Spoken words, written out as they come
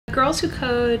Girls Who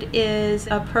Code is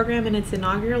a program in its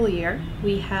inaugural year.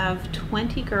 We have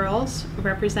 20 girls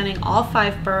representing all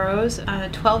 5 boroughs,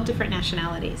 12 different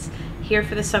nationalities, here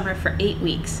for the summer for 8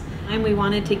 weeks. And we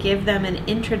wanted to give them an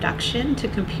introduction to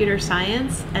computer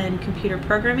science and computer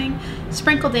programming,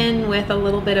 sprinkled in with a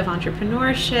little bit of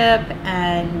entrepreneurship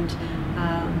and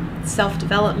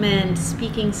self-development,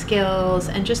 speaking skills,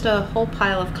 and just a whole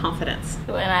pile of confidence.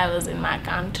 When I was in my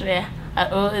country, I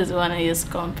always want to use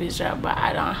computer, but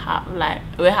I don't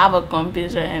have, we have a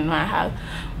computer in my house,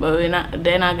 but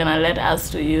they're not gonna let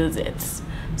us to use it.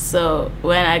 So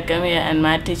when I came here and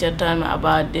my teacher told me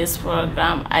about this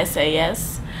program, I say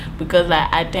yes, because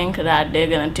I think that they're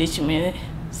gonna teach me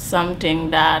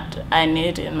something that I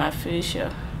need in my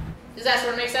future. Does that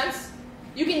sort of make sense?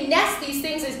 You can nest these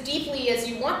things as deeply as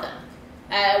you want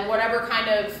them. Whatever kind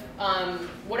of,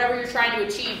 whatever you're trying to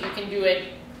achieve, you can do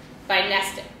it by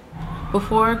nesting.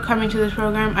 Before coming to this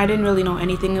program, I didn't really know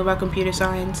anything about computer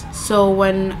science. So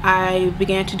when I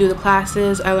began to do the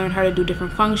classes, I learned how to do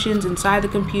different functions inside the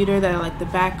computer that are like the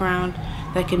background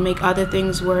that can make other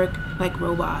things work, like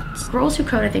robots. Girls Who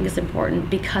Code, I think, is important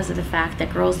because of the fact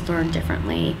that girls learn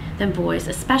differently than boys,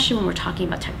 especially when we're talking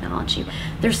about technology.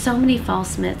 There's so many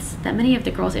false myths that many of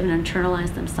the girls even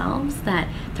internalize themselves that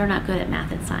they're not good at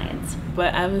math and science.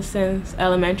 But ever since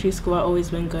elementary school, I've always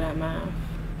been good at math.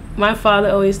 My father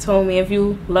always told me if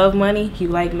you love money, you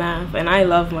like math, and I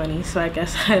love money, so I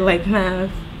guess I like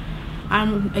math.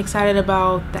 I'm excited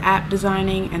about the app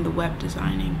designing and the web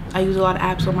designing. I use a lot of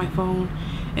apps on my phone,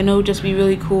 and it would just be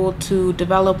really cool to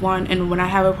develop one, and when I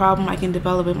have a problem, I can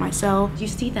develop it myself. You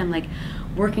see them like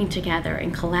working together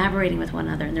and collaborating with one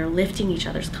another, and they're lifting each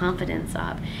other's confidence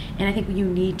up. And I think you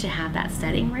need to have that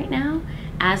setting right now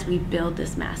as we build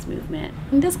this mass movement.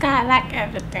 This guy like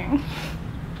everything.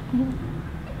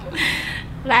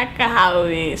 Like how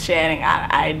we sharing our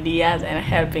ideas and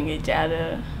helping each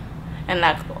other, and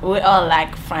like we all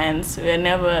like friends. We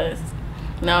never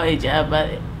know each other,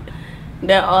 but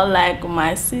they're all like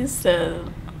my sisters.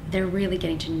 They're really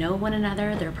getting to know one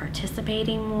another. They're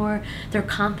participating more. Their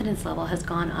confidence level has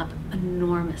gone up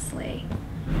enormously.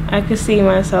 I could see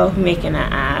myself making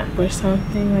an app or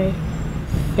something, like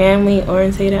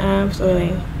family-oriented apps or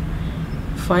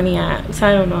like funny apps.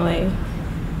 I don't know, like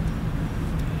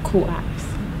cool apps.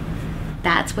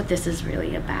 That's what this is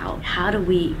really about. How do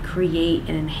we create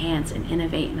and enhance and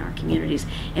innovate in our communities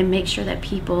and make sure that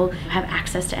people have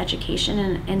access to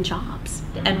education and jobs?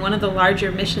 And one of the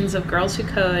larger missions of Girls Who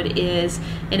Code is,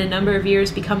 in a number of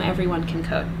years, become everyone can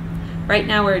code. Right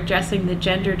now we're addressing the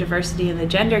gender diversity and the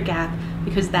gender gap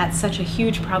because that's such a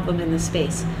huge problem in this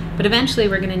space. But eventually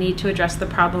we're going to need to address the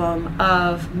problem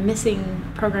of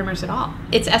missing programmers at all.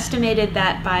 It's estimated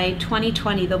that by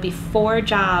 2020 there'll be 4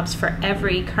 jobs for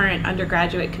every current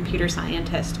undergraduate computer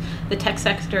scientist. The tech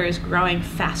sector is growing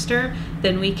faster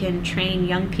than we can train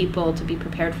young people to be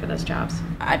prepared for those jobs.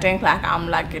 I think like I'm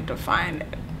lucky to find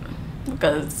it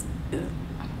because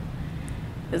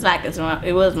it's like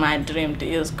it was my dream to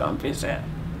use computer.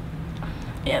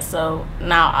 Yeah, so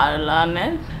now I learn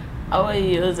it, I will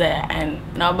use it, and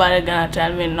nobody gonna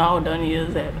tell me no, don't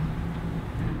use it.